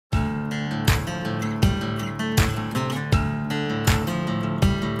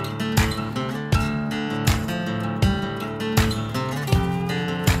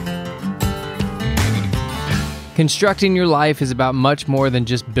Constructing your life is about much more than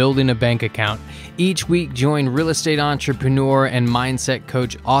just building a bank account. Each week, join real estate entrepreneur and mindset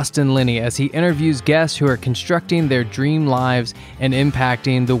coach Austin Linney as he interviews guests who are constructing their dream lives and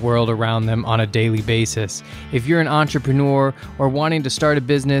impacting the world around them on a daily basis. If you're an entrepreneur or wanting to start a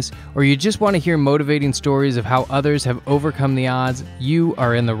business, or you just want to hear motivating stories of how others have overcome the odds, you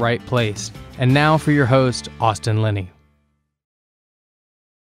are in the right place. And now for your host, Austin Linney.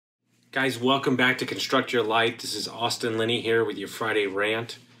 Guys, welcome back to Construct Your Life. This is Austin Linney here with your Friday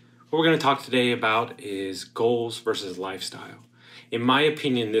Rant. What we're going to talk today about is goals versus lifestyle. In my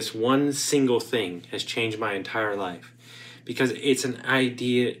opinion, this one single thing has changed my entire life because it's an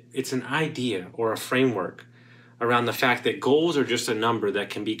idea or a framework around the fact that goals are just a number that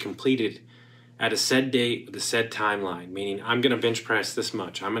can be completed at a said date with a said timeline, meaning I'm going to bench press this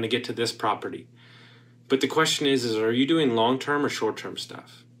much, I'm going to get to this property. But the question is are you doing long-term or short-term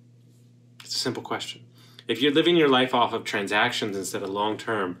stuff? It's a simple question. If you're living your life off of transactions instead of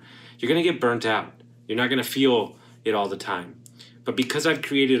long-term, you're going to get burnt out. You're not going to feel it all the time. But because I've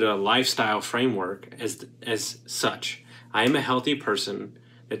created a lifestyle framework as such, I am a healthy person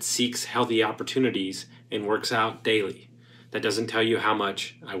that seeks healthy opportunities and works out daily. That doesn't tell you how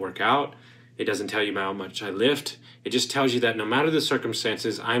much I work out. It doesn't tell you how much I lift. It just tells you that no matter the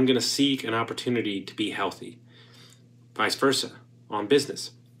circumstances, I'm going to seek an opportunity to be healthy. Vice versa on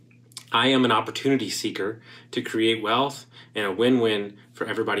business. I am an opportunity seeker to create wealth and a win-win for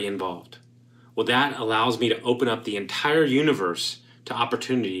everybody involved. Well, that allows me to open up the entire universe to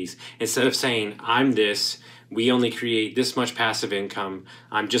opportunities instead of saying, I'm this, we only create this much passive income,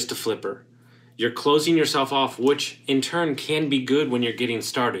 I'm just a flipper. You're closing yourself off, which in turn can be good when you're getting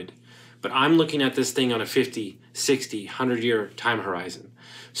started. But I'm looking at this thing on a 50, 60, 100-year time horizon.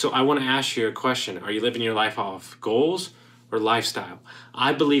 So I want to ask you a question. Are you living your life off goals or lifestyle?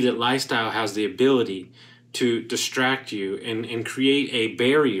 I believe that lifestyle has the ability to distract you and create a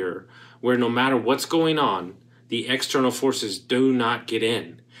barrier where no matter what's going on, the external forces do not get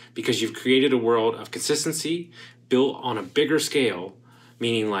in because you've created a world of consistency built on a bigger scale,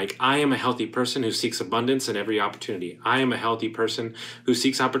 meaning like I am a healthy person who seeks abundance in every opportunity. I am a healthy person who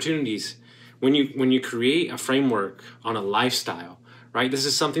seeks opportunities. When you create a framework on a lifestyle, right? This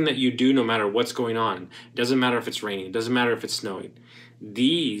is something that you do no matter what's going on. It doesn't matter if it's raining. It doesn't matter if it's snowing.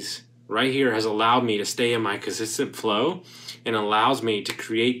 These right here has allowed me to stay in my consistent flow and allows me to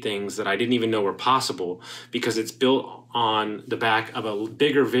create things that I didn't even know were possible because it's built on the back of a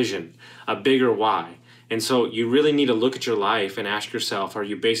bigger vision, a bigger why. And so you really need to look at your life and ask yourself, are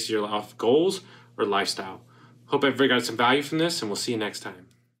you basing your life off goals or lifestyle? Hope everybody got some value from this, and we'll see you next time.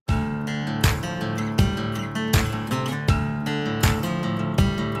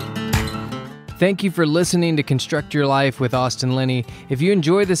 Thank you for listening to Construct Your Life with Austin Linney. If you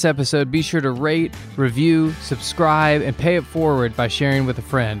enjoyed this episode, be sure to rate, review, subscribe, and pay it forward by sharing with a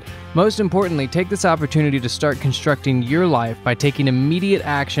friend. Most importantly, take this opportunity to start constructing your life by taking immediate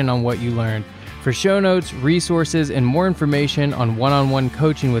action on what you learned. For show notes, resources, and more information on one-on-one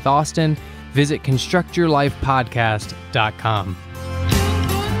coaching with Austin, visit constructyourlifepodcast.com.